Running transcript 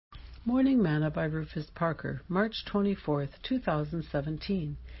Morning Manna by Rufus Parker, March 24th,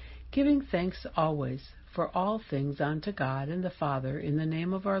 2017. Giving thanks always for all things unto God and the Father in the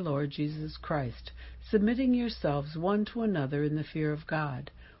name of our Lord Jesus Christ, submitting yourselves one to another in the fear of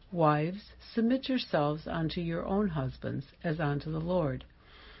God. Wives, submit yourselves unto your own husbands, as unto the Lord.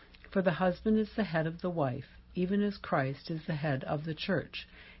 For the husband is the head of the wife, even as Christ is the head of the church,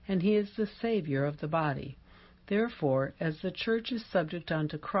 and he is the Savior of the body. Therefore, as the church is subject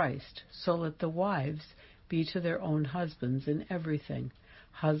unto Christ, so let the wives be to their own husbands in everything.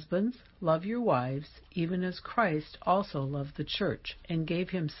 Husbands, love your wives, even as Christ also loved the church, and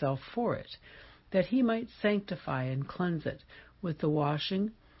gave himself for it, that he might sanctify and cleanse it with the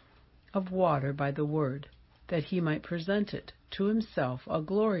washing of water by the word, that he might present it to himself a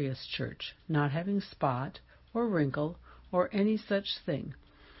glorious church, not having spot, or wrinkle, or any such thing,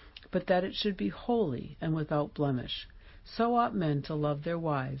 but that it should be holy and without blemish. So ought men to love their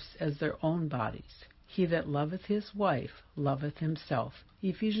wives as their own bodies. He that loveth his wife loveth himself.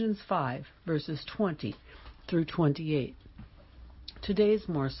 Ephesians 5, verses 20 through 28. Today's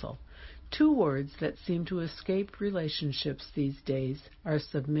morsel. Two words that seem to escape relationships these days are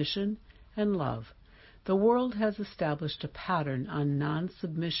submission and love. The world has established a pattern on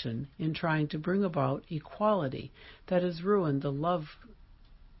non-submission in trying to bring about equality that has ruined the love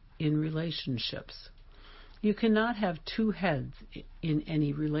in relationships. You cannot have two heads in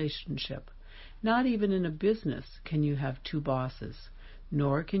any relationship. Not even in a business can you have two bosses,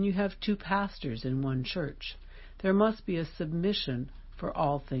 nor can you have two pastors in one church. There must be a submission for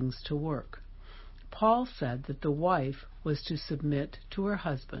all things to work. Paul said that the wife was to submit to her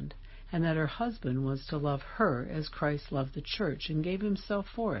husband, and that her husband was to love her as Christ loved the church and gave himself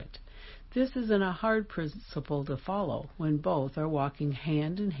for it. This isn't a hard principle to follow when both are walking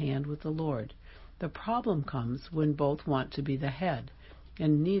hand in hand with the Lord. The problem comes when both want to be the head,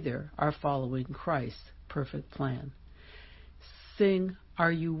 and neither are following Christ's perfect plan. Sing,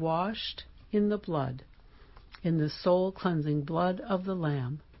 Are you washed in the blood, in the soul-cleansing blood of the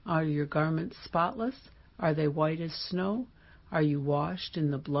Lamb? Are your garments spotless? Are they white as snow? Are you washed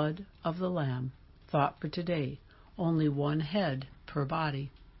in the blood of the Lamb? Thought for today, only one head per body.